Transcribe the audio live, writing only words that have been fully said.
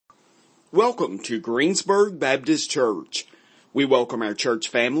Welcome to Greensburg Baptist Church. We welcome our church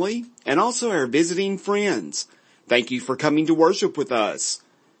family and also our visiting friends. Thank you for coming to worship with us.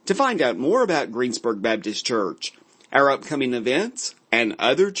 To find out more about Greensburg Baptist Church, our upcoming events, and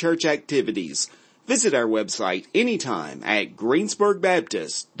other church activities, visit our website anytime at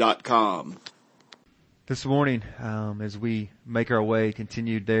greensburgbaptist.com. This morning, as we make our way,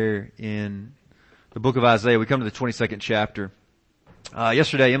 continued there in the book of Isaiah, we come to the 22nd chapter.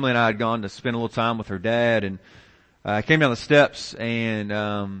 Yesterday, Emily and I had gone to spend a little time with her dad, and I came down the steps,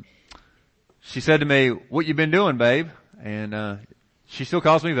 and she said to me, "What you been doing, babe?" And she still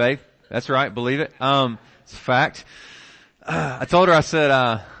calls me babe. That's right, believe it. It's a fact. I told her, I said,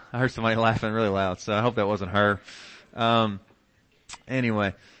 I heard somebody laughing really loud, so I hope that wasn't her.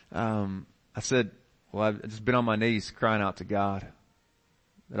 Anyway, I said, well, I've just been on my knees crying out to God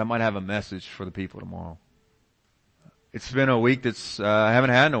that I might have a message for the people tomorrow. It's been a week that's I haven't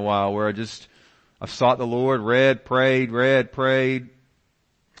had in a while, where I've sought the Lord, read, prayed,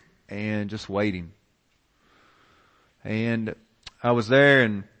 and just waiting. And I was there,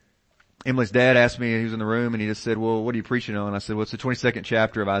 and Emily's dad asked me, he was in the room, and he just said, "Well, what are you preaching on?" I said, "Well, it's the 22nd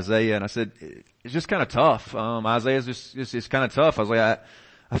chapter of Isaiah." And I said, "It's just kind of tough. Isaiah's just it's kind of tough." I was like,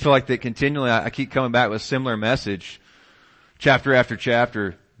 I feel like that continually I keep coming back with a similar message, chapter after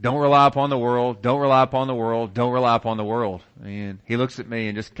chapter. Don't rely upon the world. Don't rely upon the world. Don't rely upon the world. And he looks at me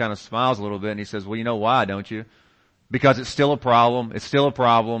and just kind of smiles a little bit, and he says, "Well, you know why, don't you? Because it's still a problem. It's still a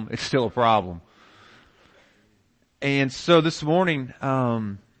problem. It's still a problem." And so this morning, I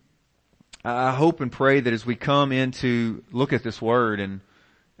hope and pray that as we come in to look at this word, and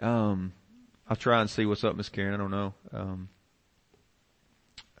I'll try and see what's up, Miss Karen. I don't know.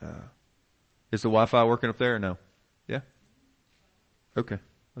 Is the Wi-Fi working up there or no? Yeah? Okay.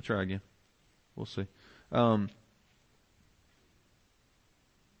 I'll try again. We'll see. I don't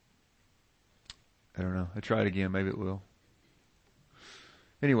know. I'll try it again. Maybe it will.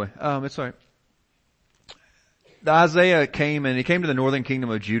 Anyway, it's all right. The Isaiah came, and he came to the northern kingdom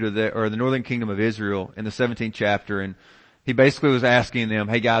of Judah, or the northern kingdom of Israel, in the 17th chapter, and he basically was asking them,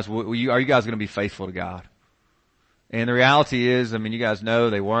 "Hey guys, are you guys going to be faithful to God?" And the reality is, I mean, you guys know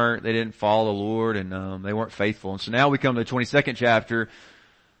they weren't. They didn't follow the Lord, and they weren't faithful. And so now we come to the 22nd chapter,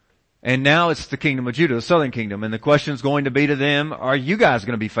 and now it's the kingdom of Judah, the southern kingdom. And the question's going to be to them, are you guys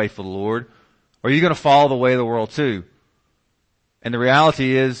going to be faithful to the Lord? Or are you going to follow the way of the world too? And the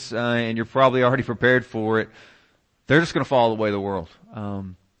reality is, and you're probably already prepared for it, they're just going to follow the way of the world.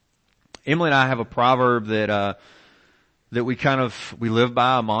 Emily and I have a proverb that we live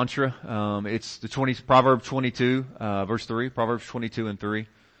by, a mantra. It's Proverb 22, verse 3, Proverbs 22 and 3.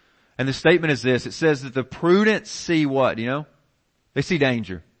 And the statement is this: it says that the prudent see what, you know? They see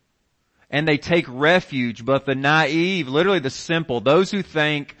danger. And they take refuge, but the naive, literally the simple, those who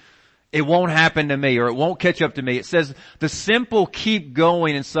think it won't happen to me or it won't catch up to me, it says the simple keep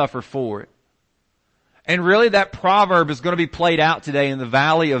going and suffer for it. And really that proverb is going to be played out today in the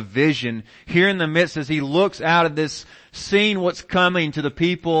valley of vision, here in the midst as he looks out at this, seeing what's coming to the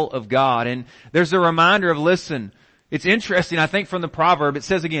people of God. And there's a reminder of, listen, it's interesting, I think from the proverb, it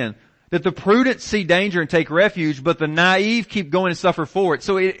says again, that the prudent see danger and take refuge, but the naive keep going and suffer for it.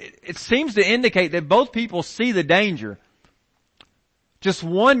 So it seems to indicate that both people see the danger. Just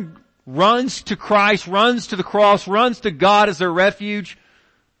one runs to Christ, runs to the cross, runs to God as their refuge.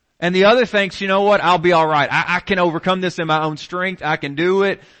 And the other thinks, you know what, I'll be alright. I can overcome this in my own strength. I can do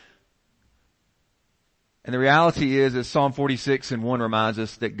it. And the reality is, as Psalm 46:1 reminds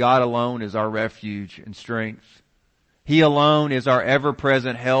us, that God alone is our refuge and strength. He alone is our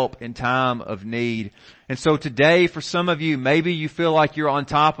ever-present help in time of need. And so today, for some of you, maybe you feel like you're on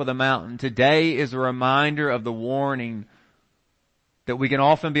top of the mountain. Today is a reminder of the warning that we can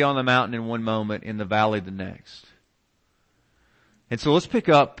often be on the mountain in one moment, in the valley the next. And so let's pick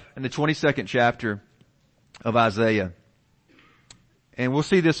up in the 22nd chapter of Isaiah. And we'll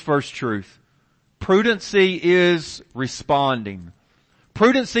see this first truth. Prudency is responding.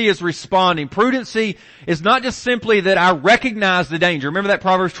 Prudency is responding. Prudency is not just simply that I recognize the danger. Remember that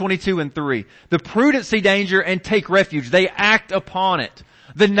Proverbs 22 and 3. The prudent see danger and take refuge. They act upon it.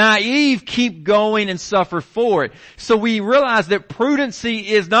 The naive keep going and suffer for it. So we realize that prudency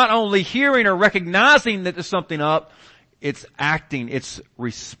is not only hearing or recognizing that there's something up, it's acting, it's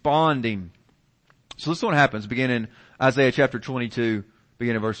responding. So this is what happens, beginning in Isaiah chapter 22,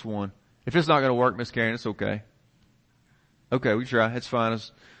 beginning in verse 1. If it's not going to work, Miss Karen, it's okay. Okay, we try. It's fine.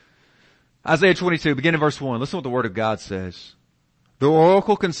 Isaiah 22, beginning in verse 1. Listen to what the Word of God says. The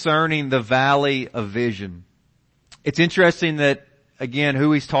oracle concerning the valley of vision. It's interesting that again,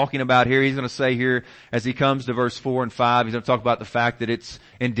 who he's talking about here. He's going to say here, as he comes to verse 4 and 5, he's going to talk about the fact that it's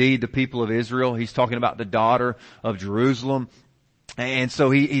indeed the people of Israel. He's talking about the daughter of Jerusalem. And so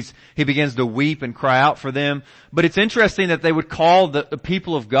he begins to weep and cry out for them. But it's interesting that they would call the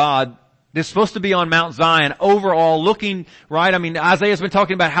people of God, they're supposed to be on Mount Zion overall looking, right? I mean, Isaiah's been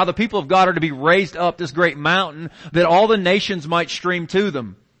talking about how the people of God are to be raised up this great mountain that all the nations might stream to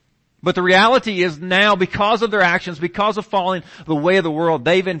them. But the reality is now, because of their actions, because of following the way of the world,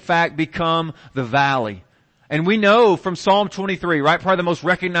 they've in fact become the valley. And we know from Psalm 23, right? Probably the most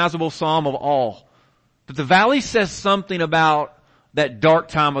recognizable psalm of all, that the valley says something about that dark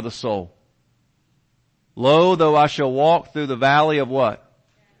time of the soul. Lo, though I shall walk through the valley of what?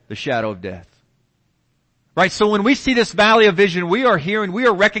 The shadow of death. Right, so when we see this valley of vision, we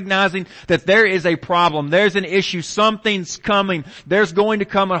are recognizing that there is a problem, there's an issue, something's coming, there's going to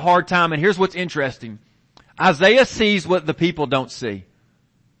come a hard time. And here's what's interesting. Isaiah sees what the people don't see.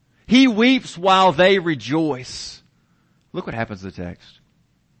 He weeps while they rejoice. Look what happens to the text.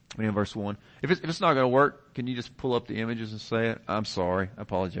 In verse 1. If it's not going to work, can you just pull up the images and say it? I'm sorry. I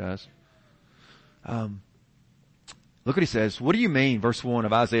apologize. Look what he says. What do you mean, verse 1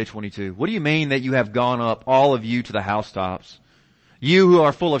 of Isaiah 22? What do you mean that you have gone up, all of you, to the housetops? You who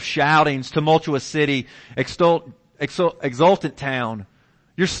are full of shoutings, tumultuous city, exultant town.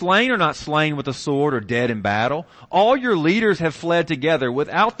 Your slain are not slain with the sword or dead in battle. All your leaders have fled together.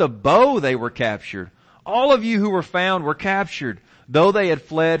 Without the bow they were captured. All of you who were found were captured, though they had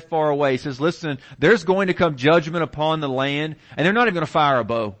fled far away. He says, listen, there's going to come judgment upon the land, and they're not even going to fire a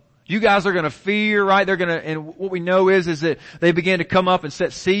bow. You guys are going to fear, right? And what we know is that they begin to come up and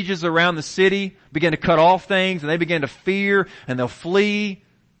set sieges around the city, begin to cut off things, and they begin to fear, and they'll flee.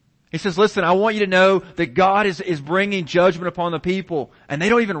 He says, listen, I want you to know that God is bringing judgment upon the people, and they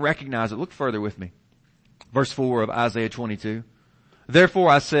don't even recognize it. Look further with me. Verse 4 of Isaiah 22. Therefore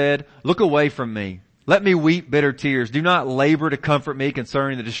I said, look away from me. Let me weep bitter tears. Do not labor to comfort me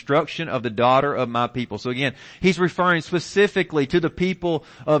concerning the destruction of the daughter of my people. So again, he's referring specifically to the people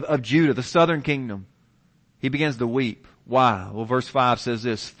of Judah, the southern kingdom. He begins to weep. Why? Well, verse 5 says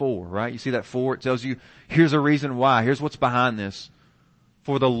this, 4, right? You see that 4? It tells you, here's a reason why. Here's what's behind this.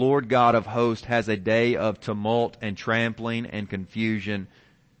 For the Lord God of hosts has a day of tumult and trampling and confusion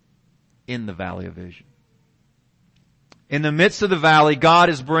in the valley of vision. In the midst of the valley, God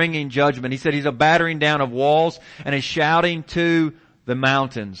is bringing judgment. He said he's a battering down of walls and a shouting to the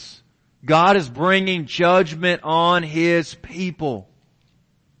mountains. God is bringing judgment on his people.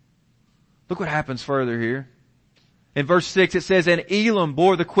 Look what happens further here. In verse 6 it says, and Elam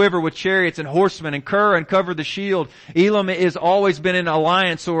bore the quiver with chariots and horsemen, and Ker uncovered the shield. Elam has always been an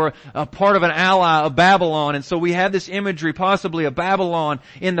alliance or a part of an ally of Babylon. And so we have this imagery possibly of Babylon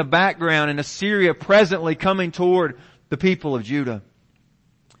in the background and Assyria presently coming toward the people of Judah.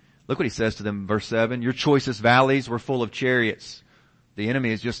 Look what he says to them in verse 7. Your choicest valleys were full of chariots. The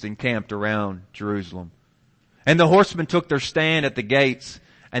enemy is just encamped around Jerusalem. And the horsemen took their stand at the gates.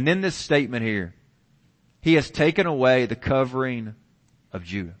 And then this statement here. He has taken away the covering of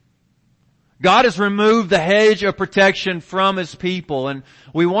Judah. God has removed the hedge of protection from his people. And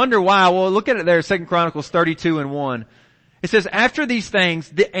we wonder why. Well, look at it there, 2 Chronicles 32 and 1. It says, after these things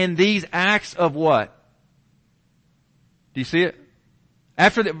and these acts of what? Do you see it?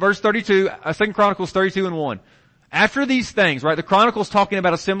 After verse 32, 2 Chronicles 32 and 1. After these things, right? The Chronicle's talking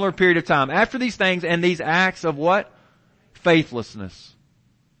about a similar period of time. After these things and these acts of what? Faithlessness.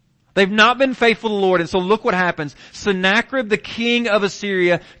 They've not been faithful to the Lord. And so look what happens. Sennacherib, the king of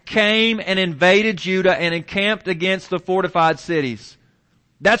Assyria, came and invaded Judah and encamped against the fortified cities.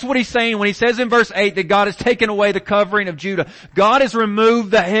 That's what he's saying when he says in verse 8 that God has taken away the covering of Judah. God has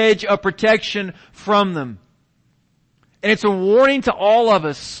removed the hedge of protection from them. And it's a warning to all of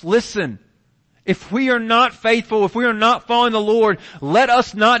us. Listen, if we are not faithful, if we are not following the Lord, let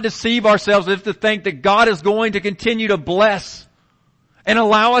us not deceive ourselves as to think that God is going to continue to bless and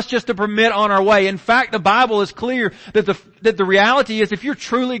allow us just to permit on our way. In fact, the Bible is clear that the reality is if you're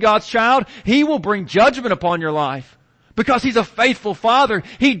truly God's child, He will bring judgment upon your life because He's a faithful Father.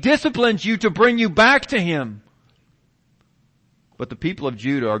 He disciplines you to bring you back to Him. But the people of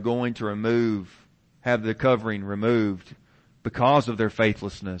Judah are going to have the covering removed because of their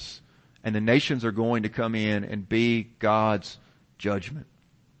faithlessness. And the nations are going to come in and be God's judgment.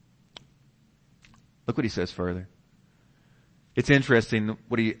 Look what he says further. It's interesting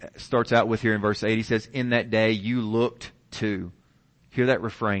what he starts out with here in verse 8. He says, in that day you looked to. Hear that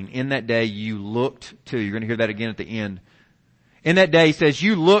refrain. In that day you looked to. You're going to hear that again at the end. In that day, he says,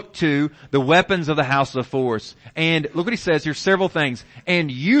 you look to the weapons of the house of force. And look what he says here, several things.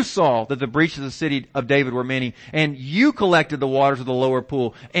 And you saw that the breaches of the city of David were many. And you collected the waters of the lower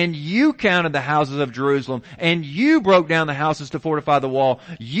pool. And you counted the houses of Jerusalem. And you broke down the houses to fortify the wall.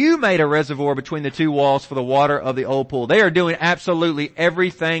 You made a reservoir between the two walls for the water of the old pool. They are doing absolutely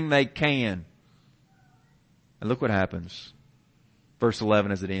everything they can. And look what happens. Verse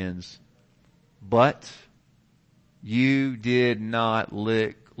 11 as it ends. But you did not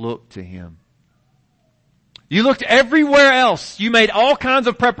look to him. You looked everywhere else. You made all kinds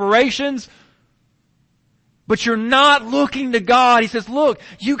of preparations, but you're not looking to God. He says, look,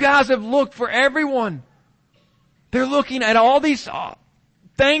 you guys have looked for everyone. They're looking at all these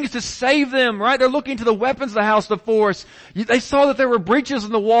things to save them, right? They're looking to the weapons of the house of force. They saw that there were breaches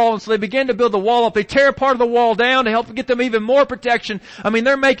in the wall, and so they began to build the wall up. They tear part of the wall down to help get them even more protection. I mean,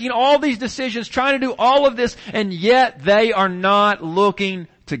 they're making all these decisions, trying to do all of this, and yet they are not looking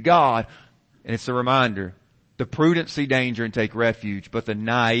to God. And it's a reminder. The prudent see danger and take refuge, but the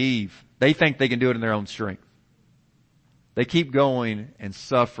naive, they think they can do it in their own strength. They keep going and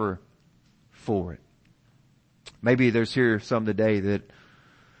suffer for it. Maybe there's here some today that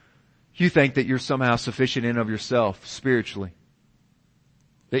you think that you're somehow sufficient in of yourself spiritually.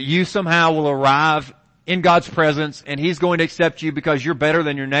 That you somehow will arrive in God's presence and He's going to accept you because you're better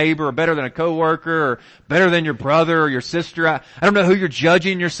than your neighbor or better than a coworker or better than your brother or your sister. I don't know who you're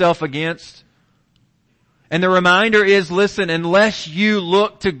judging yourself against. And the reminder is, listen, unless you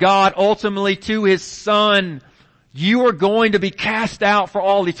look to God, ultimately to His Son, you are going to be cast out for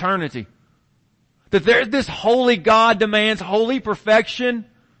all eternity. That there's this holy God demands holy perfection.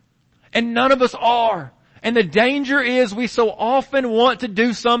 And none of us are. And the danger is we so often want to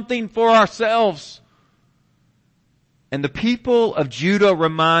do something for ourselves. And the people of Judah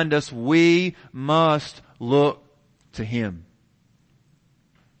remind us we must look to Him.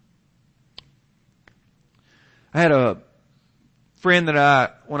 I had a friend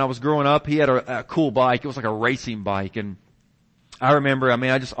that when I was growing up, he had a cool bike. It was like a racing bike. And I remember,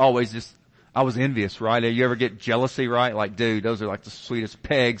 I was envious, right? You ever get jealousy, right? Like, dude, those are like the sweetest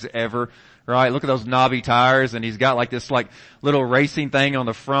pegs ever, right? Look at those knobby tires, and he's got like this like little racing thing on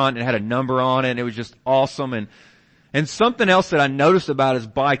the front, and it had a number on it, and it was just awesome. And something else that I noticed about his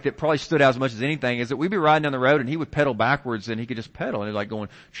bike that probably stood out as much as anything is that we'd be riding down the road, and he would pedal backwards, and he could just pedal, and it was like going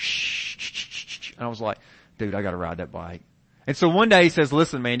shh, and I was like, dude, I gotta ride that bike. And so one day he says,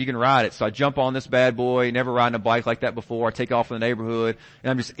 listen man, you can ride it. So I jump on this bad boy, never riding a bike like that before. I take off in the neighborhood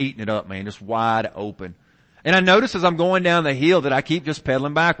and I'm just eating it up, man, just wide open. And I notice as I'm going down the hill that I keep just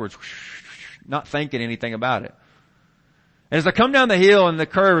pedaling backwards, not thinking anything about it. And as I come down the hill and the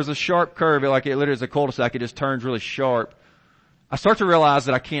curve is a sharp curve, like it literally is a cul-de-sac, it just turns really sharp. I start to realize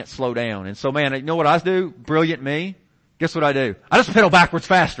that I can't slow down. And so man, you know what I do? Brilliant me. Guess what I do? I just pedal backwards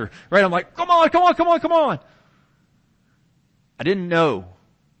faster, right? I'm like, come on. I didn't know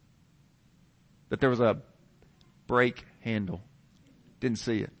that there was a brake handle. Didn't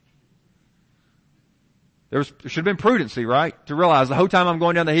see it. There should have been prudency, right? To realize the whole time I'm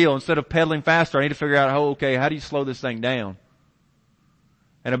going down the hill, instead of pedaling faster, I need to figure out, how do you slow this thing down?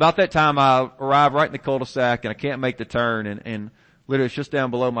 And about that time I arrive right in the cul-de-sac and I can't make the turn and literally it's just down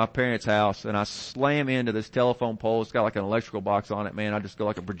below my parents' house and I slam into this telephone pole. It's got like an electrical box on it, man. I just go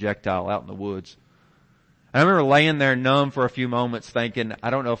like a projectile out in the woods. And I remember laying there numb for a few moments thinking, I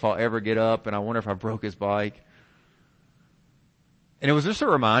don't know if I'll ever get up and I wonder if I broke his bike. And it was just a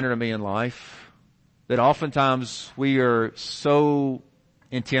reminder to me in life that oftentimes we are so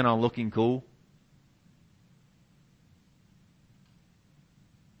intent on looking cool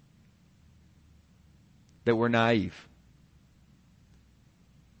that we're naive.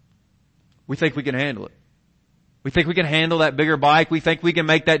 We think we can handle it. We think we can handle that bigger bike. We think we can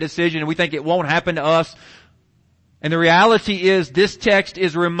make that decision and we think it won't happen to us. And the reality is this text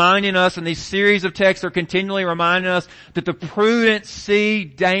is reminding us, and these series of texts are continually reminding us that the prudent see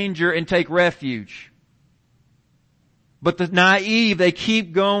danger and take refuge. But the naive, they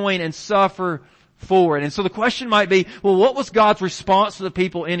keep going and suffer for it. And so the question might be, well, what was God's response to the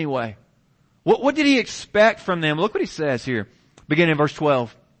people anyway? What did He expect from them? Look what He says here, beginning in verse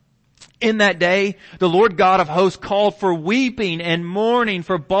 12. In that day, the Lord God of hosts called for weeping and mourning,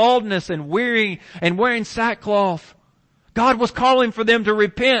 for baldness and wearing sackcloth. God was calling for them to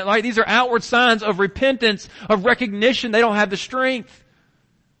repent. Like these are outward signs of repentance, of recognition. They don't have the strength.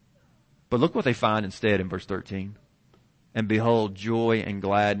 But look what they find instead in verse 13. And behold, joy and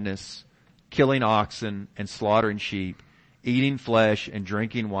gladness, killing oxen and slaughtering sheep, eating flesh and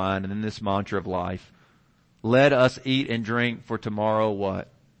drinking wine, and then this mantra of life. Let us eat and drink, for tomorrow what?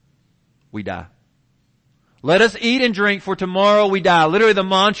 We die. Let us eat and drink, for tomorrow we die. Literally the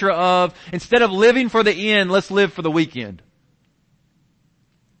mantra of, instead of living for the end, let's live for the weekend.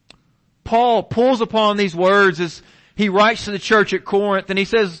 Paul pulls upon these words as he writes to the church at Corinth, and he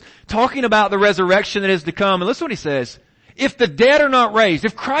says, talking about the resurrection that is to come, and listen to what he says. If the dead are not raised,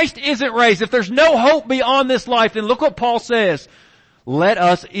 if Christ isn't raised, if there's no hope beyond this life, then look what Paul says. Let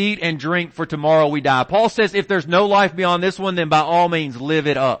us eat and drink, for tomorrow we die. Paul says if there's no life beyond this one, then by all means live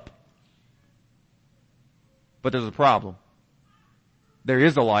it up. But there's a problem. There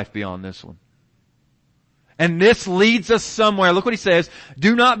is a life beyond this one. And this leads us somewhere. Look what he says.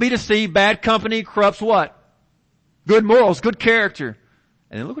 Do not be deceived. Bad company corrupts what? Good morals, good character.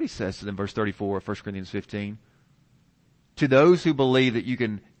 And then look what he says in verse 34 of 1 Corinthians 15. To those who believe that you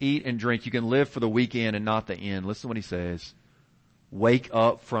can eat and drink, you can live for the weekend and not the end. Listen to what he says. Wake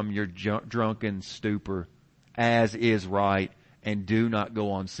up from your drunken stupor, as is right, and do not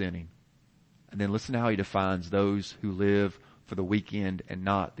go on sinning. And then listen to how he defines those who live for the weekend and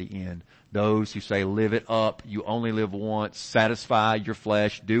not the end. Those who say, live it up, you only live once, satisfy your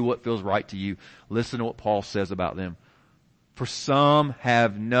flesh, do what feels right to you. Listen to what Paul says about them. For some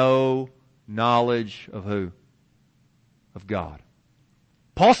have no knowledge of who? Of God.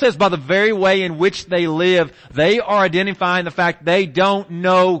 Paul says by the very way in which they live, they are identifying the fact they don't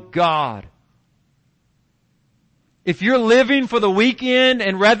know God. If you're living for the weekend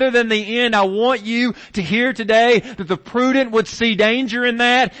and rather than the end, I want you to hear today that the prudent would see danger in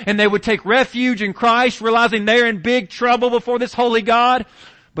that and they would take refuge in Christ, realizing they're in big trouble before this holy God.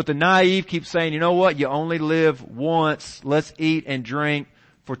 But the naive keep saying, you know what? You only live once. Let's eat and drink,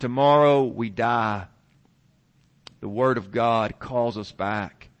 for tomorrow we die. The Word of God calls us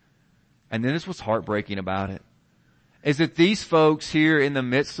back. And then this was heartbreaking about it, is that these folks here in the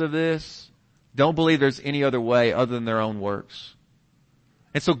midst of this don't believe there's any other way other than their own works.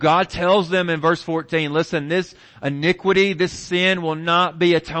 And so God tells them in verse 14, listen, this iniquity, this sin will not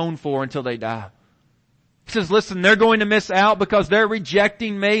be atoned for until they die. He says, listen, they're going to miss out because they're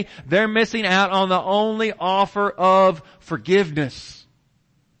rejecting me. They're missing out on the only offer of forgiveness.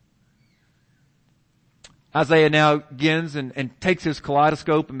 Isaiah now begins and takes his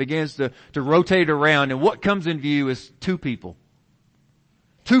kaleidoscope and begins to rotate it around. And what comes in view is two people.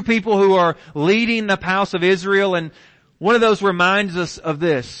 Two people who are leading the house of Israel, and one of those reminds us of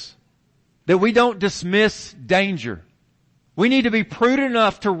this, that we don't dismiss danger. We need to be prudent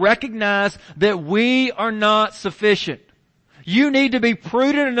enough to recognize that we are not sufficient. You need to be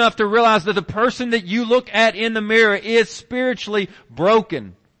prudent enough to realize that the person that you look at in the mirror is spiritually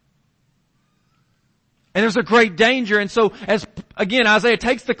broken. And there's a great danger. And so as, again, Isaiah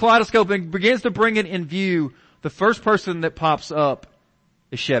takes the kaleidoscope and begins to bring it in view, the first person that pops up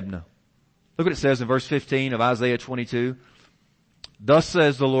is Shebna. Look what it says in verse 15 of Isaiah 22. Thus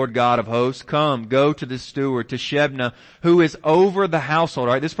says the Lord God of hosts, come, go to this steward, to Shebna, who is over the household.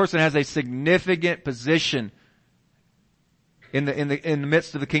 All right, this person has a significant position in the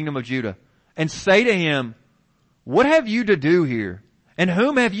midst of the kingdom of Judah. And say to him, what have you to do here? And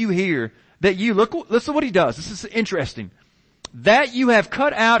whom have you here that you, listen to what he does. This is interesting. That you have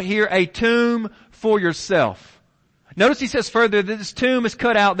cut out here a tomb for yourself. Notice he says further that this tomb is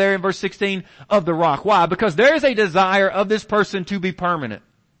cut out there in verse 16 of the rock. Why? Because there is a desire of this person to be permanent.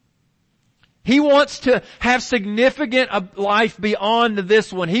 He wants to have significant life beyond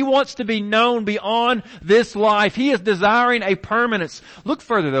this one. He wants to be known beyond this life. He is desiring a permanence. Look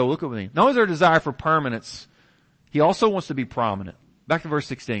further though, look at me. Not only is there a desire for permanence, he also wants to be prominent. Back to verse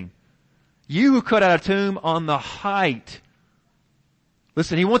 16. You who cut out a tomb on the height.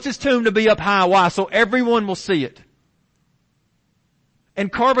 Listen, he wants his tomb to be up high. Why? So everyone will see it.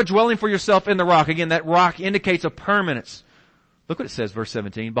 And carve a dwelling for yourself in the rock. Again, that rock indicates a permanence. Look what it says, verse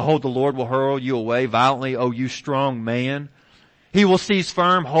 17. Behold, the Lord will hurl you away violently, O you strong man. He will seize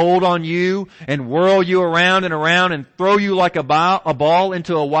firm hold on you and whirl you around and throw you like a ball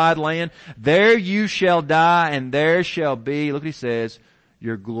into a wide land. There you shall die, and there shall be, look what he says,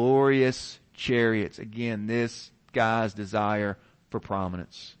 your glorious chariots. Again, this guy's desire for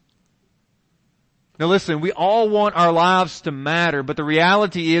prominence. Now listen, we all want our lives to matter, but the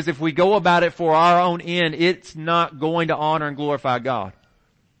reality is if we go about it for our own end, it's not going to honor and glorify God.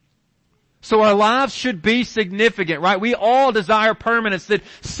 So our lives should be significant, right? We all desire permanence, that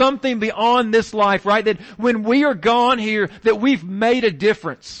something beyond this life, right? That when we are gone here, that we've made a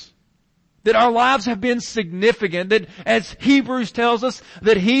difference. That our lives have been significant. That as Hebrews tells us,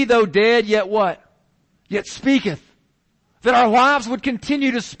 that he though dead, yet what? Yet speaketh. That our lives would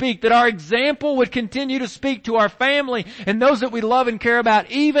continue to speak, that our example would continue to speak to our family and those that we love and care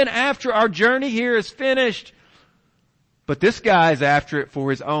about even after our journey here is finished. But this guy is after it for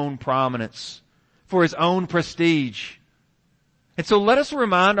his own prominence, for his own prestige. And so let us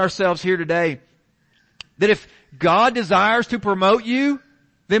remind ourselves here today that if God desires to promote you,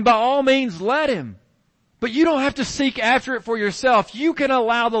 then by all means let him. But you don't have to seek after it for yourself. You can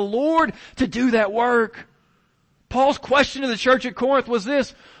allow the Lord to do that work. Paul's question to the church at Corinth was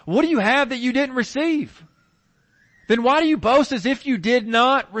this: what do you have that you didn't receive? Then why do you boast as if you did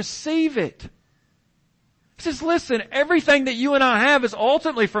not receive it? He says, listen, everything that you and I have is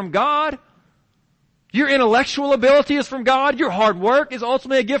ultimately from God. Your intellectual ability is from God. Your hard work is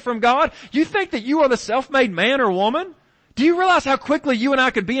ultimately a gift from God. You think that you are the self-made man or woman? Do you realize how quickly you and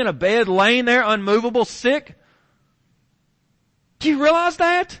I could be in a bed, laying there, unmovable, sick? Do you realize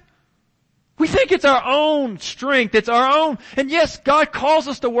that? We think it's our own strength, it's our own. And yes, God calls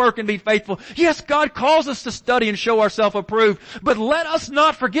us to work and be faithful. Yes, God calls us to study and show ourselves approved. But let us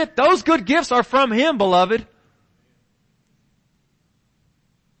not forget those good gifts are from Him, beloved.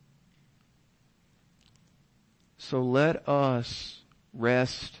 So let us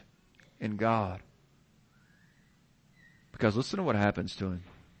rest in God. Because listen to what happens to him.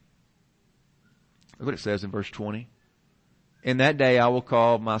 Look what it says in verse 20. In that day I will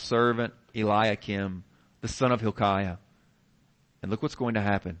call my servant Eliakim, the son of Hilkiah. And look what's going to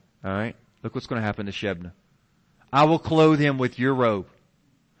happen. Alright? Look what's going to happen to Shebna. I will clothe him with your robe,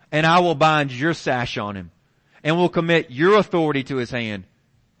 and I will bind your sash on him, and will commit your authority to his hand.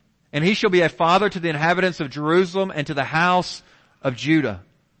 And he shall be a father to the inhabitants of Jerusalem and to the house of Judah.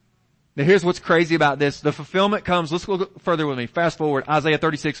 Now here's what's crazy about this. The fulfillment comes, let's go further with me. Fast forward, Isaiah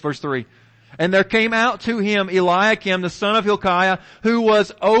 36 verse 3. And there came out to him Eliakim, the son of Hilkiah, who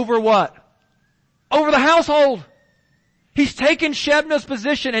was over what? Over the household. He's taken Shebna's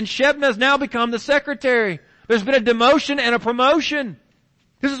position, and Shebna has now become the secretary. There's been a demotion and a promotion.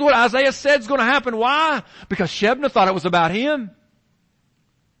 This is what Isaiah said is going to happen. Why? Because Shebna thought it was about him.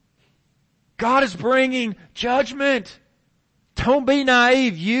 God is bringing judgment. Don't be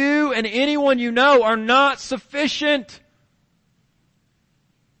naive. You and anyone you know are not sufficient.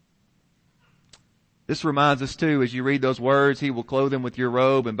 This reminds us too, as you read those words, He will clothe him with your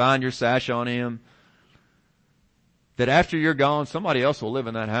robe and bind your sash on him, that after you're gone, somebody else will live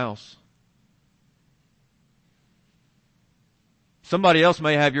in that house. Somebody else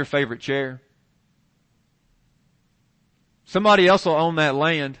may have your favorite chair. Somebody else will own that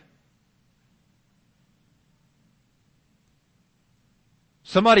land.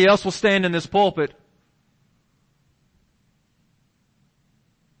 Somebody else will stand in this pulpit.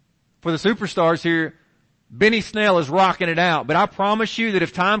 For the superstars here, Benny Snell is rocking it out. But I promise you that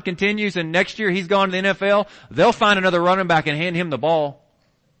if time continues and next year he's gone to the NFL, they'll find another running back and hand him the ball.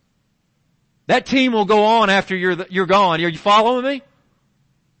 That team will go on after you're gone. Are you following me?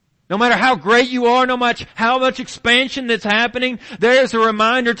 No matter how great you are, no matter how much expansion that's happening, there is a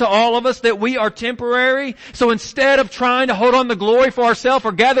reminder to all of us that we are temporary. So instead of trying to hold on the glory for ourselves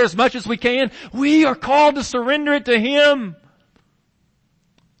or gather as much as we can, we are called to surrender it to Him.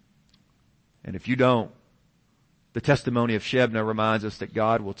 And if you don't, the testimony of Shebna reminds us that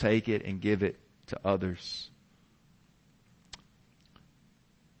God will take it and give it to others.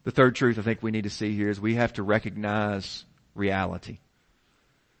 The third truth I think we need to see here is we have to recognize reality.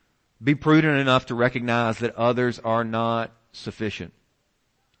 Be prudent enough to recognize that others are not sufficient.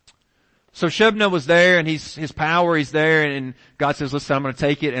 So Shebna was there, and his power, he's there, and God says, listen, I'm going to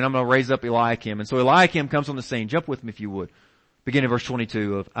take it and I'm going to raise up Eliakim. And so Eliakim comes on the scene. Jump with me if you would. Begin in verse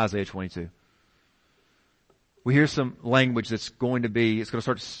 22 of Isaiah 22. We hear some language that's going to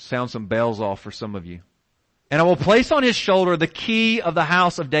start to sound some bells off for some of you. And I will place on his shoulder the key of the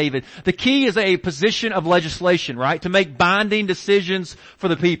house of David. The key is a position of legislation, right? To make binding decisions for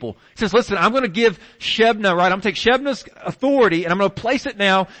the people. He says, listen, I'm going to give Shebna, right? I'm going to take Shebna's authority and I'm going to place it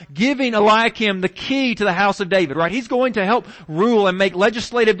now, giving Eliakim the key to the house of David, right? He's going to help rule and make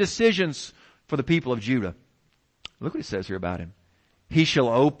legislative decisions for the people of Judah. Look what it says here about him. He shall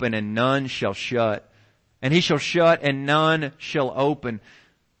open and none shall shut. And he shall shut and none shall open.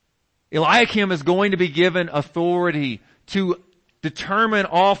 Eliakim is going to be given authority to determine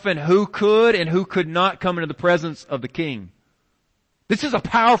often who could and who could not come into the presence of the king. This is a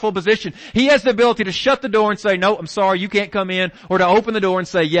powerful position. He has the ability to shut the door and say, no, I'm sorry, you can't come in, or to open the door and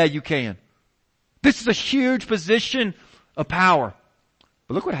say, yeah, you can. This is a huge position of power.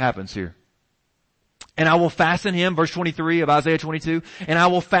 But look what happens here. And I will fasten him, verse 23 of Isaiah 22, and I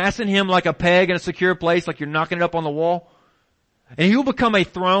will fasten him like a peg in a secure place, like you're knocking it up on the wall. And he will become a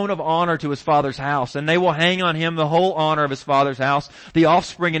throne of honor to his father's house, and they will hang on him the whole honor of his father's house, the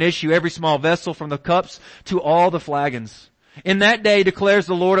offspring and issue, every small vessel from the cups to all the flagons. In that day, declares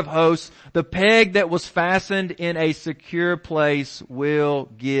the Lord of hosts, the peg that was fastened in a secure place will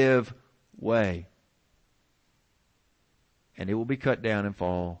give way. and it will be cut down and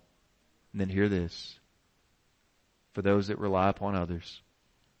fall. And then hear this. For those that rely upon others,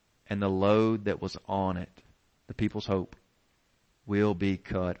 and the load that was on it, the people's hope, will be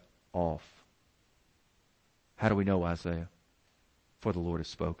cut off. How do we know, Isaiah? For the Lord has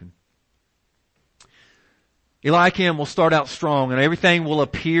spoken. Eliakim will start out strong and everything will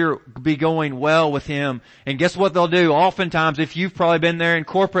be going well with him. And guess what they'll do? Oftentimes, if you've probably been there in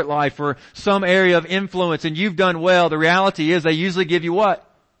corporate life or some area of influence and you've done well, the reality is they usually give you what?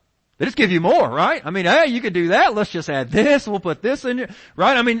 They just give you more, right? I mean, hey, you could do that. Let's just add this. We'll put this in here,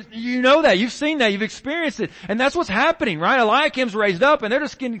 right? I mean, you know that. You've seen that. You've experienced it. And that's what's happening, right? Eliakim's raised up and they're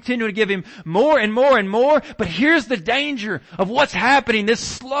just continuing to give him more and more and more. But here's the danger of what's happening. This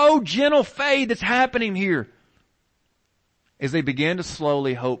slow, gentle fade that's happening here. Is they begin to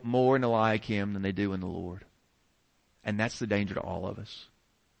slowly hope more in Eliakim than they do in the Lord. And that's the danger to all of us.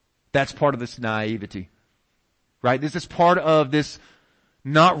 That's part of this naivety. Right? This is part of this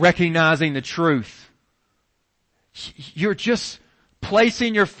not recognizing the truth. You're just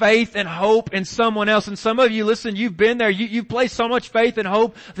placing your faith and hope in someone else. And some of you, listen, you've been there. You've placed so much faith and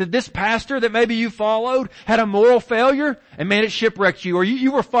hope that this pastor that maybe you followed had a moral failure and man, it shipwrecked you. Or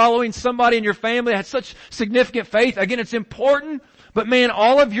you were following somebody in your family that had such significant faith. Again, it's important, but man,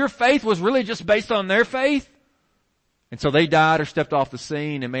 all of your faith was really just based on their faith. And so they died or stepped off the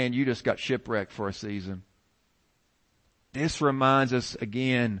scene and man, you just got shipwrecked for a season. This reminds us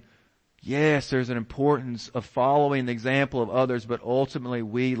again, yes, there's an importance of following the example of others, but ultimately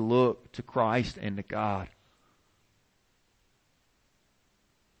we look to Christ and to God.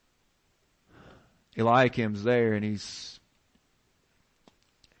 Eliakim's there and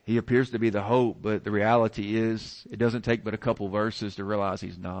he appears to be the hope, but the reality is it doesn't take but a couple verses to realize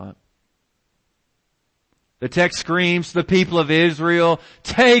he's not. The text screams to the people of Israel,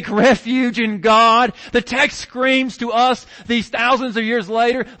 take refuge in God. The text screams to us these thousands of years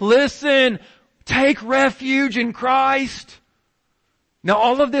later, listen, take refuge in Christ. Now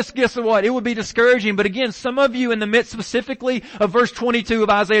all of this, guess what? It would be discouraging, but again, some of you in the midst specifically of verse 22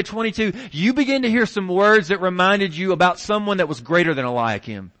 of Isaiah 22, you begin to hear some words that reminded you about someone that was greater than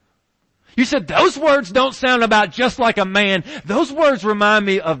Eliakim. You said, those words don't sound about just like a man. Those words remind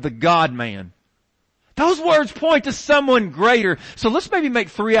me of the God-man. Those words point to someone greater. So let's maybe make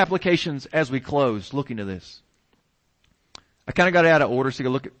 3 applications as we close looking to this. I kind of got it out of order, so you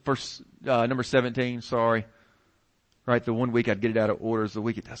can look at verse number 17, sorry. Right, the one week I'd get it out of order is the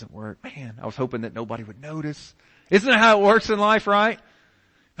week it doesn't work. Man, I was hoping that nobody would notice. Isn't that how it works in life, right?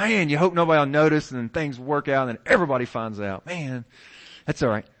 Man, you hope nobody will notice and then things work out and then everybody finds out. Man, that's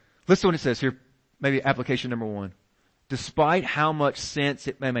alright. Listen to what it says here, maybe application number 1. Despite how much sense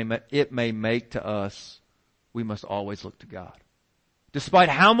it may make to us, we must always look to God. Despite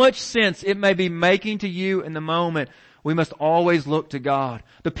how much sense it may be making to you in the moment, we must always look to God.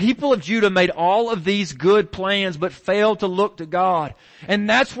 The people of Judah made all of these good plans, but failed to look to God. And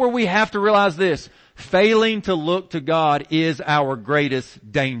that's where we have to realize this. Failing to look to God is our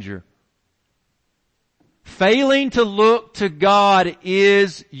greatest danger. Failing to look to God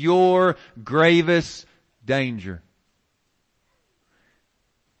is your gravest danger.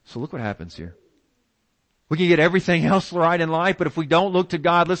 So look what happens here. We can get everything else right in life, but if we don't look to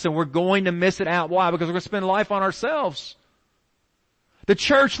God, listen, we're going to miss it out. Why? Because we're going to spend life on ourselves. The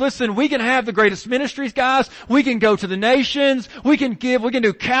church, listen, we can have the greatest ministries, guys. We can go to the nations. We can give, we can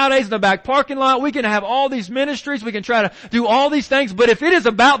do cow days in the back parking lot. We can have all these ministries. We can try to do all these things. But if it is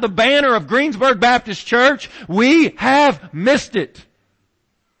about the banner of Greensburg Baptist Church, we have missed it.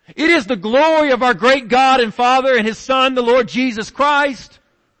 It is the glory of our great God and Father and His Son, the Lord Jesus Christ.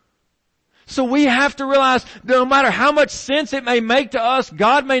 So we have to realize that no matter how much sense it may make to us,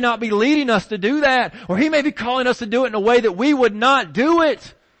 God may not be leading us to do that, or He may be calling us to do it in a way that we would not do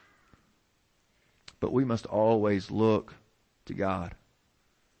it. But we must always look to God.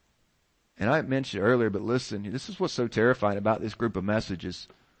 And I mentioned earlier, but listen, this is what's so terrifying about this group of messages.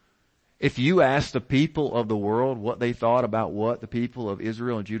 If you ask the people of the world what they thought about what the people of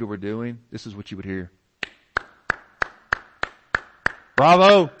Israel and Judah were doing, this is what you would hear.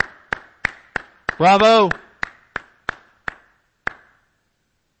 Bravo! Bravo!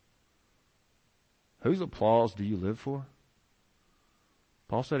 Whose applause do you live for?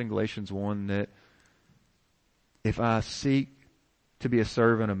 Paul said in Galatians 1 that if I seek to be a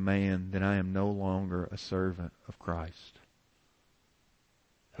servant of man, then I am no longer a servant of Christ.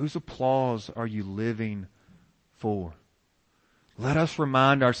 Whose applause are you living for? Let us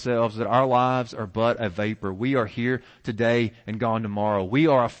remind ourselves that our lives are but a vapor. We are here today and gone tomorrow. We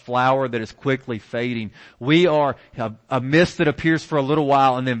are a flower that is quickly fading. We are a mist that appears for a little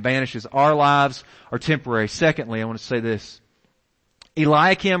while and then vanishes. Our lives are temporary. Secondly, I want to say this.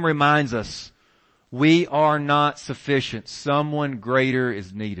 Eliakim reminds us, we are not sufficient. Someone greater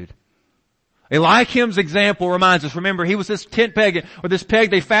is needed. Eliakim's example reminds us, remember, he was this tent peg, or this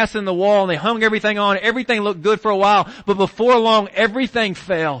peg they fastened in the wall and they hung everything on. Everything looked good for a while, but before long, everything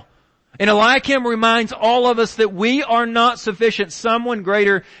fell. And Eliakim reminds all of us that we are not sufficient. Someone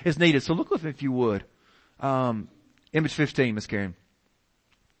greater is needed. So look with me if you would. Image 15, Miss Karen.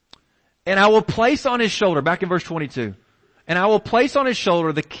 And I will place on his shoulder, back in verse 22, and I will place on his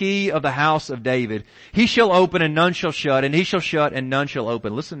shoulder the key of the house of David. He shall open and none shall shut, and he shall shut and none shall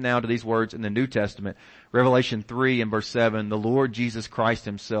open. Listen now to these words in the New Testament. Revelation 3 and verse 7, the Lord Jesus Christ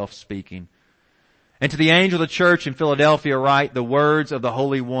himself speaking. And to the angel of the church in Philadelphia write the words of the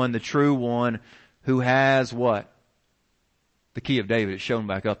Holy One, the true One, who has what? The key of David. It's shown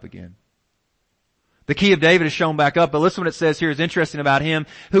back up again. The key of David is shown back up, but listen what it says here is interesting about him.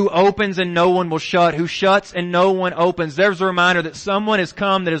 Who opens and no one will shut, who shuts and no one opens. There's a reminder that someone has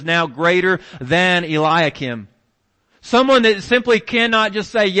come that is now greater than Eliakim. Someone that simply cannot just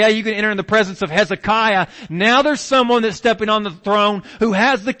say, yeah, you can enter in the presence of Hezekiah. Now there's someone that's stepping on the throne who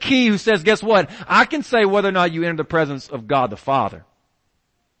has the key, who says, guess what? I can say whether or not you enter the presence of God the Father.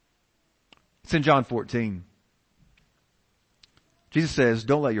 It's in John 14. Jesus says,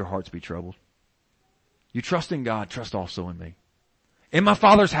 don't let your hearts be troubled. You trust in God, trust also in me. In my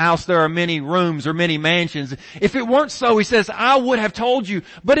Father's house there are many rooms or many mansions. If it weren't so, he says, I would have told you.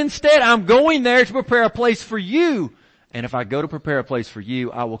 But instead, I'm going there to prepare a place for you. And if I go to prepare a place for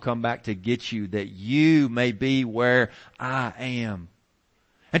you, I will come back to get you, that you may be where I am.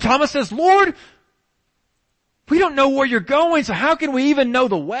 And Thomas says, Lord, we don't know where you're going, so how can we even know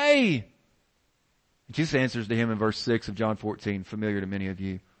the way? And Jesus answers to him in verse 6 of John 14, familiar to many of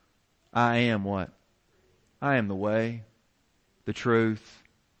you. I am what? I am the way, the truth,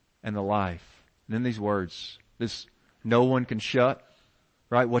 and the life. And then these words, this no one can shut,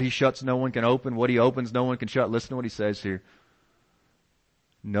 right? What he shuts, no one can open. What he opens, no one can shut. Listen to what he says here.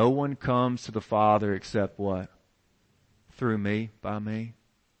 No one comes to the Father except what? Through me, by me.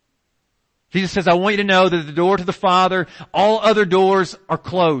 Jesus says, I want you to know that the door to the Father, all other doors are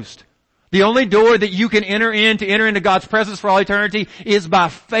closed. The only door that you can enter into God's presence for all eternity is by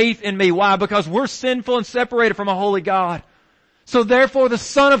faith in me. Why? Because we're sinful and separated from a holy God. So therefore the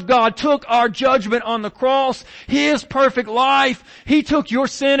Son of God took our judgment on the cross, His perfect life. He took your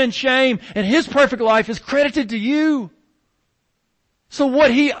sin and shame, and His perfect life is credited to you. So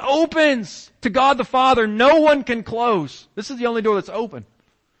what He opens to God the Father, no one can close. This is the only door that's open.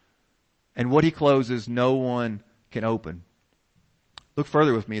 And what He closes, no one can open. Look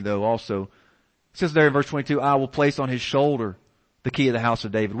further with me though also. It says there in verse 22, I will place on his shoulder the key of the house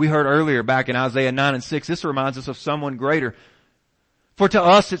of David. We heard earlier back in Isaiah 9 and 6, this reminds us of someone greater. For to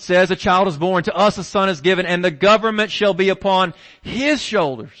us it says, a child is born, to us a son is given, and the government shall be upon his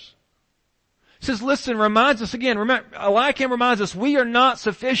shoulders. It says, listen, reminds us again, remember, Eliakim reminds us, we are not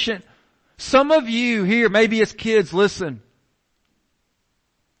sufficient. Some of you here, maybe as kids, listen.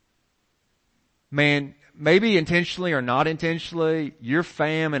 Man, maybe intentionally or not intentionally, your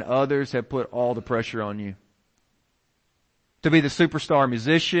fam and others have put all the pressure on you. To be the superstar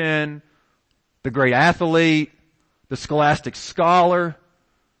musician, the great athlete, the scholastic scholar.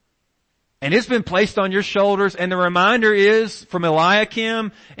 And it's been placed on your shoulders, and the reminder is from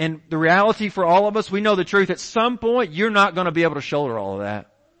Eliakim, and the reality for all of us, we know the truth. At some point, you're not going to be able to shoulder all of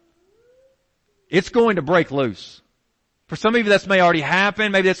that. It's going to break loose. For some of you that's may already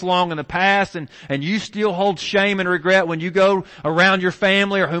happen, maybe that's long in the past, and you still hold shame and regret when you go around your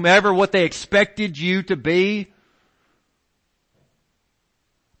family or whomever what they expected you to be.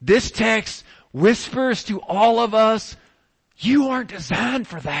 This text whispers to all of us, you aren't designed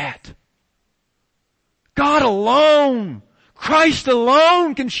for that. God alone, Christ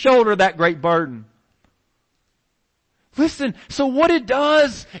alone can shoulder that great burden. Listen, so what it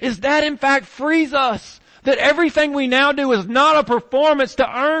does is that in fact frees us. That everything we now do is not a performance to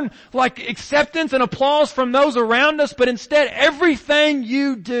earn like acceptance and applause from those around us, but instead everything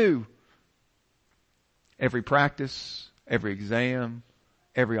you do, every practice, every exam,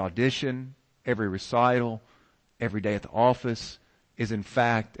 every audition, every recital, every day at the office is in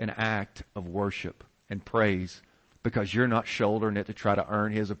fact an act of worship and praise, because you're not shouldering it to try to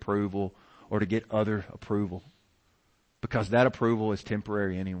earn His approval or to get other approval, because that approval is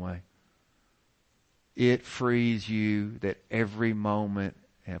temporary anyway. It frees you that every moment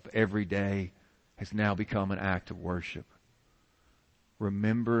of every day has now become an act of worship.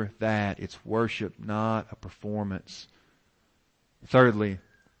 Remember that. It's worship, not a performance. Thirdly,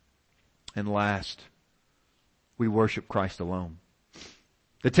 and last, we worship Christ alone.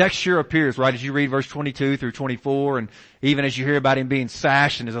 The text sure appears, right, as you read verse 22 through 24, and even as you hear about him being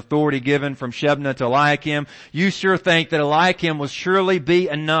sashed and his authority given from Shebna to Eliakim, you sure think that Eliakim will surely be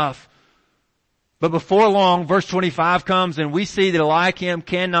enough. But before long, verse 25 comes and we see that Eliakim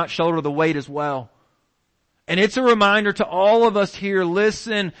cannot shoulder the weight as well. And it's a reminder to all of us here,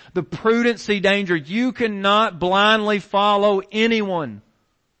 listen, the prudency danger. You cannot blindly follow anyone.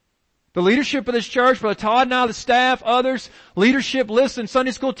 The leadership of this church, Brother Todd and I, the staff, others, leadership, listen,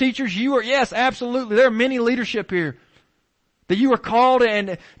 Sunday school teachers, you are, yes, absolutely, there are many leadership here that you are called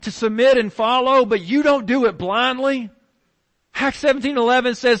and to submit and follow, but you don't do it blindly. Acts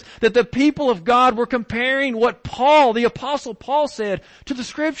 17:11 says that the people of God were comparing what Paul, the apostle Paul said to the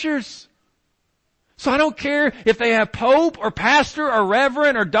scriptures. So I don't care if they have pope or pastor or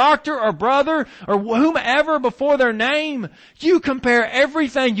reverend or doctor or brother or whomever before their name. You compare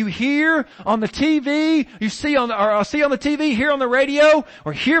everything you hear on the TV, you see on the TV, hear on the radio,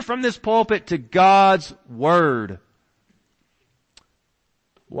 or hear from this pulpit to God's Word.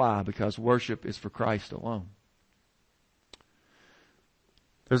 Why? Because worship is for Christ alone.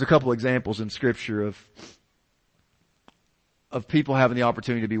 There's a couple examples in Scripture of people having the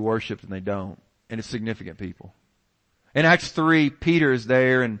opportunity to be worshiped and they don't. And it's significant people. In Acts 3, Peter is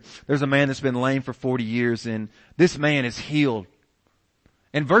there and there's a man that's been lame for 40 years and this man is healed.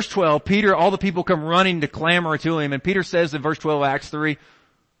 In verse 12, Peter, all the people come running to clamor to him, and Peter says in verse 12 of Acts 3, he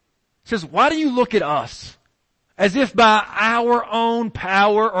says, why do you look at us as if by our own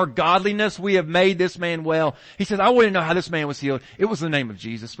power or godliness we have made this man well? He says, I wouldn't know how this man was healed. It was the name of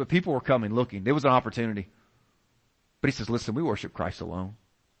Jesus, but people were coming looking. There was an opportunity. But he says, listen, we worship Christ alone.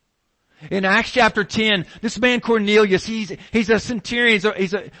 In Acts chapter 10, this man Cornelius, he's a centurion,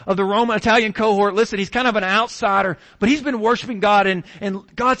 he's of the Roman Italian cohort. Listen, he's kind of an outsider, but he's been worshiping God, and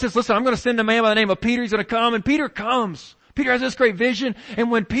God says, listen, I'm going to send a man by the name of Peter. He's going to come, and Peter comes. Peter has this great vision, and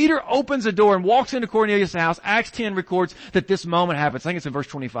when Peter opens the door and walks into Cornelius' house, Acts 10 records that this moment happens. I think it's in verse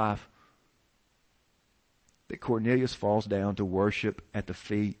 25. That Cornelius falls down to worship at the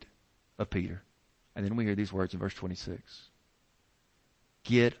feet of Peter. And then we hear these words in verse 26.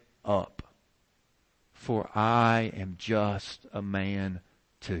 Get up, for I am just a man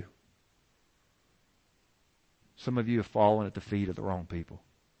too. Some of you have fallen at the feet of the wrong people.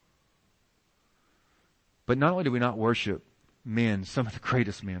 But not only do we not worship men, some of the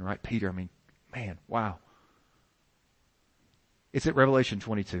greatest men, right? Peter, I mean, man, wow. It's at Revelation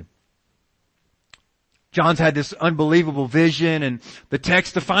 22. John's had this unbelievable vision, and the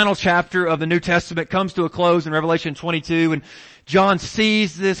final chapter of the New Testament comes to a close in Revelation 22, and John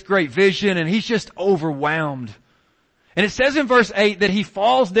sees this great vision and he's just overwhelmed. And it says in verse 8 that he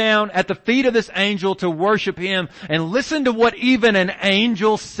falls down at the feet of this angel to worship him, and listen to what even an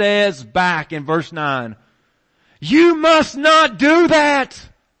angel says back in verse 9. You must not do that,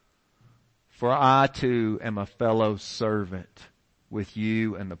 for I too am a fellow servant with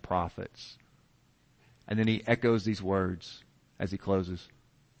you and the prophets. And then he echoes these words as he closes.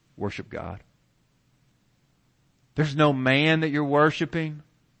 Worship God. There's no man that you're worshiping.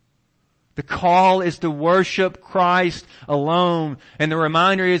 The call is to worship Christ alone. And the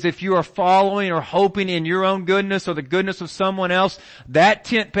reminder is, if you are following or hoping in your own goodness or the goodness of someone else, that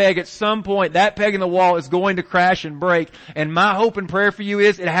tent peg at some point, that peg in the wall is going to crash and break. And my hope and prayer for you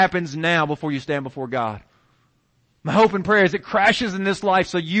is it happens now before you stand before God. My hope and prayer is it crashes in this life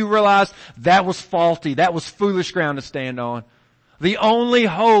so you realize that was faulty. That was foolish ground to stand on. The only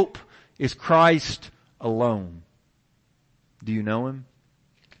hope is Christ alone. Do you know Him?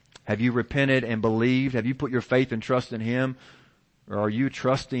 Have you repented and believed? Have you put your faith and trust in Him? Or are you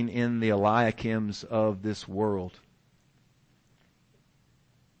trusting in the Eliakims of this world?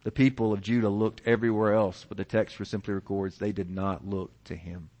 The people of Judah looked everywhere else, but the text simply records they did not look to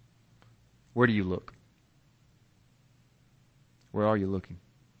Him. Where do you look? Where are you looking?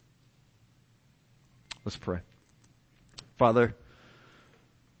 Let's pray. Father,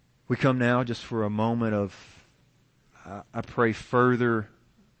 we come now just for a moment of, I pray, further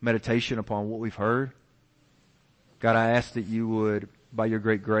meditation upon what we've heard. God, I ask that you would, by your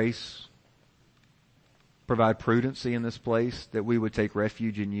great grace, provide prudency in this place, that we would take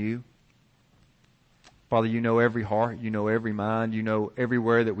refuge in you. Father, you know every heart, you know every mind, you know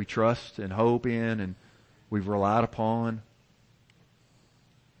everywhere that we trust and hope in and we've relied upon.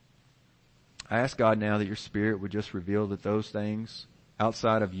 I ask God now that your Spirit would just reveal that those things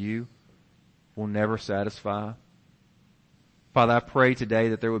outside of you will never satisfy. Father, I pray today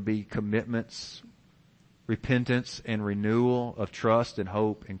that there would be commitments, repentance, and renewal of trust and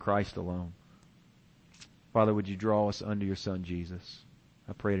hope in Christ alone. Father, would you draw us unto your Son, Jesus?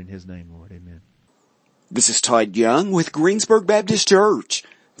 I pray it in His name, Lord. Amen. This is Todd Young with Greensburg Baptist Church.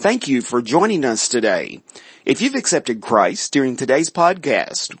 Thank you for joining us today. If you've accepted Christ during today's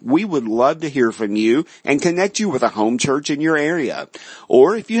podcast, we would love to hear from you and connect you with a home church in your area.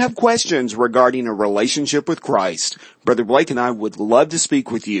 Or if you have questions regarding a relationship with Christ, Brother Blake and I would love to speak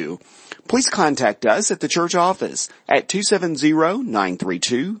with you. Please contact us at the church office at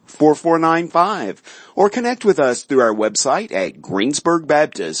 270-932-4495 or connect with us through our website at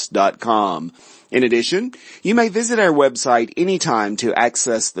greensburgbaptist.com. In addition, you may visit our website anytime to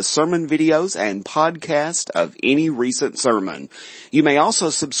access the sermon videos and podcast of any recent sermon. You may also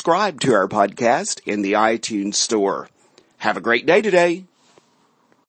subscribe to our podcast in the iTunes store. Have a great day today.